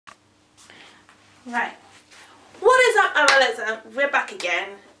Right. What is up, Amalets? We're back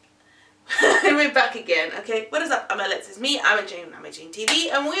again. We're back again, okay? What is up, Amalets? It's me, Amajane, Amajane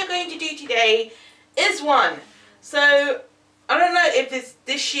TV, and we are going to do today is Swan. So, I don't know if it's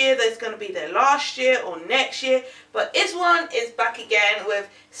this year that's going to be their last year or next year, but Swan is back again with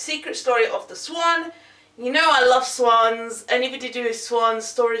Secret Story of the Swan. You know I love swans. Anything to do with swans,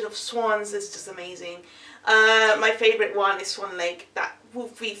 stories of swans is just amazing. My favourite one is Swan Lake. That will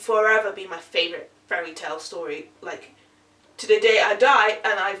forever be my favourite fairy tale story, like to the day I die.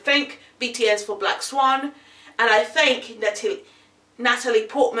 And I thank BTS for Black Swan, and I thank Natalie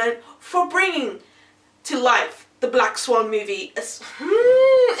Portman for bringing to life the Black Swan movie. Everything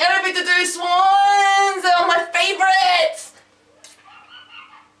to do with swans, they're my favourites.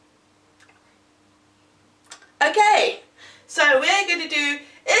 Okay, so we're going to do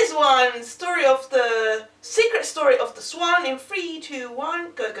Swan, story of the Secret Story of the Swan in 3, 2,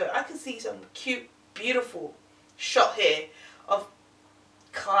 1, go go. I can see some cute, beautiful shot here of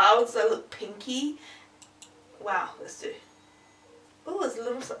clouds that look pinky. Wow, let's do. Oh, it's a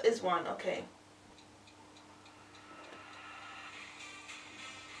little Swan. Okay.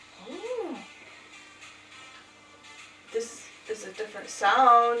 Oh, this is a different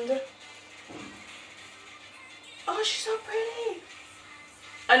sound. Oh, she's so pretty.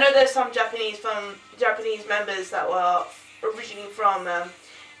 I know there's some Japanese members that were originally from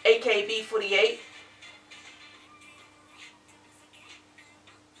AKB48.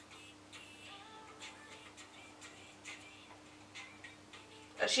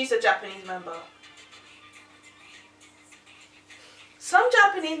 She's a Japanese member. Some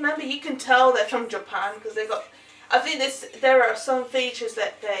Japanese member, you can tell they're from Japan because they got. I think there are some features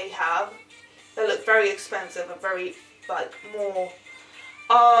that they have that look very expensive and very like more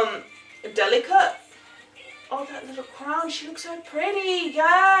delicate. Oh, that little crown, she looks so pretty,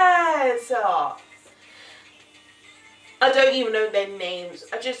 guys. I don't even know their names.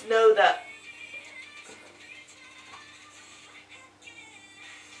 I just know that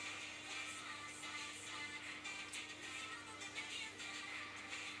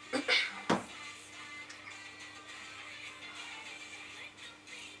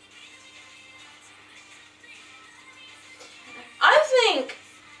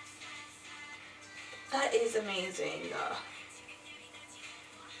that is amazing.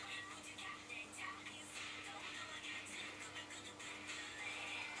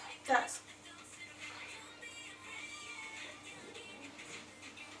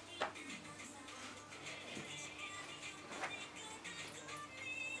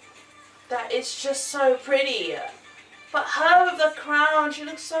 That is just so pretty. But her with the crown, she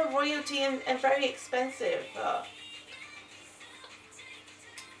looks so royalty and very expensive.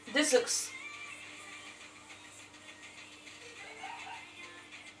 This looks.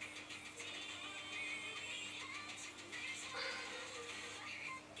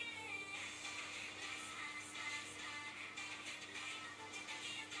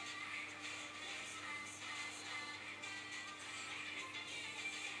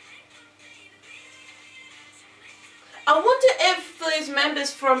 I wonder if those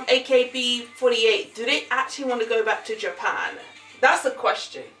members from AKB48, do they actually want to go back to Japan? That's the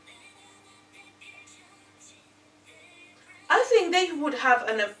question. I think they would have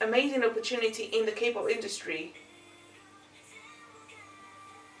an amazing opportunity in the K-pop industry.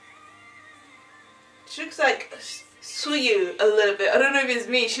 She looks like Suyu a little bit. I don't know if it's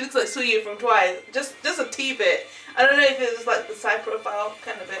me. She looks like Suyu from Twice. Just a tea bit. I don't know if it's like the side profile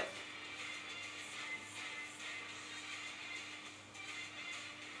kind of bit.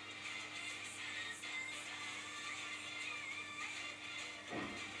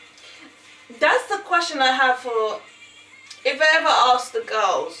 That's the question I have for, if I ever ask the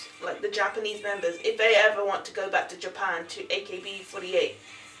girls, like the Japanese members, if they ever want to go back to Japan to AKB48,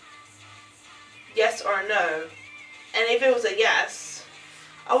 yes or no. And if it was a yes,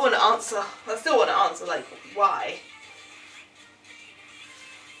 I want to answer, I still want to answer like why.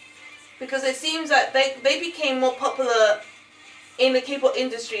 Because it seems that they became more popular in the K-pop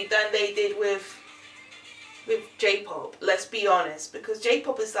industry than they did with J-pop, let's be honest. Because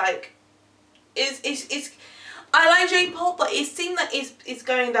J-pop is like, I like J-pop, but it seems like it's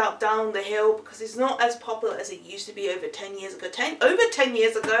going down the hill because it's not as popular as it used to be over 10 years ago. Over 10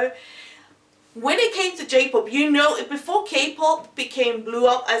 years ago, when it came to J-pop, you know, before K-pop blew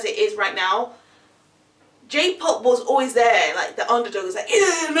up as it is right now, J-pop was always there, like the underdog was like,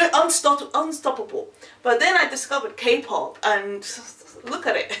 yeah, unstoppable. But then I discovered K-pop and look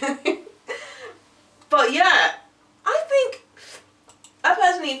at it. But yeah, I think, I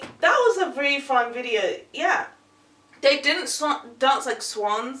personally, that was a very fun video. Yeah, they didn't dance like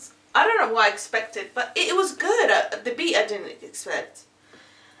swans. I don't know what I expected, but it was good. The beat I didn't expect.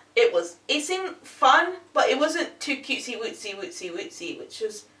 It seemed fun, but it wasn't too cutesy wootsy wootsy wootsy, which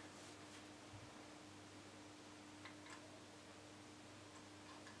was...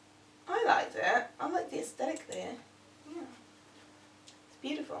 I liked it. I like the aesthetic there. Yeah. It's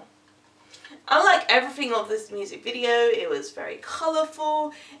beautiful. I like everything of this music video. It was very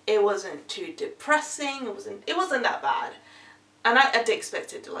colourful. It wasn't too depressing. It wasn't that bad. And I did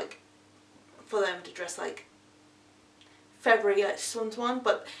expect it to, like, for them to dress like February, like Swan,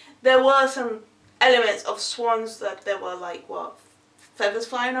 but there were some elements of swans that there were like, what, feathers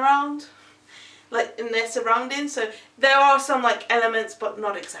flying around, like in their surroundings. So there are some like elements, but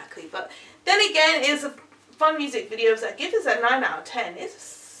not exactly. But then again, it's a fun music video, so I give this a 9 out of 10.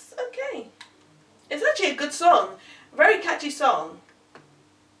 It's okay. It's actually a good song, very catchy song.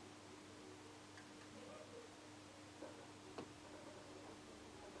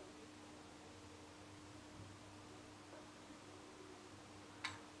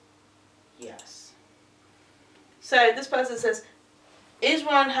 Yes. So this person says,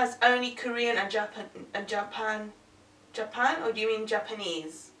 Swan has only Korean and Japan, or do you mean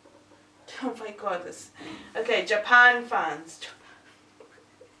Japanese? Oh my god, this. Okay, Japan fans.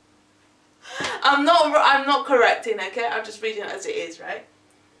 I'm not correcting, okay? I'm just reading it as it is, right?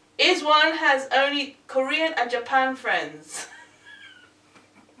 Swan has only Korean and Japan friends.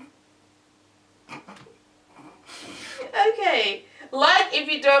 Okay. Like if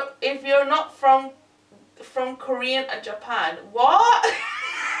you're not from Korean and Japan. What?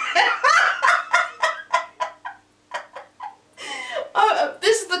 Oh,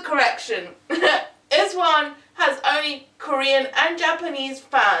 this is the correction. Swan has only Korean and Japanese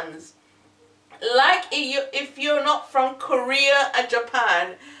fans. Like if you're not from Korea and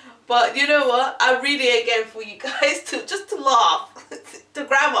Japan. But you know what? I'm reading it again for you guys just to laugh. The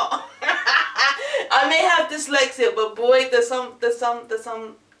grammar. I may have dyslexia, but boy, there's some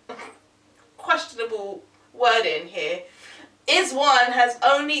questionable wording here. Swan has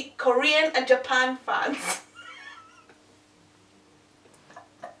only Korean and Japan fans.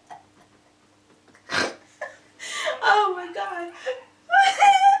 Oh my god.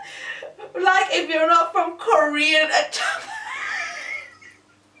 Like if you're not from Korean and Japan.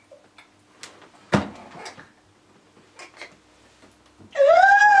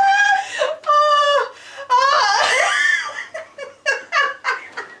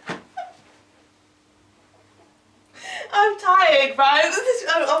 I'm tired, right?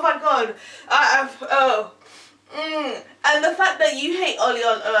 Oh my god. And the fact that you hate Oli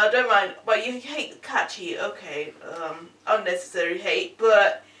on, I don't mind, but you hate catchy, okay, unnecessary hate,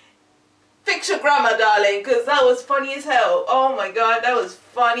 but fix your grammar, darling, because that was funny as hell. Oh my god, that was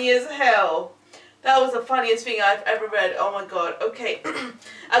funny as hell. That was the funniest thing I've ever read. Oh my god, okay.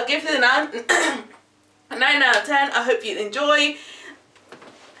 I'll give it a 9 out of 10. I hope you enjoy.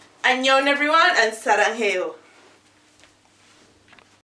 Annyeong everyone, and 사랑해요.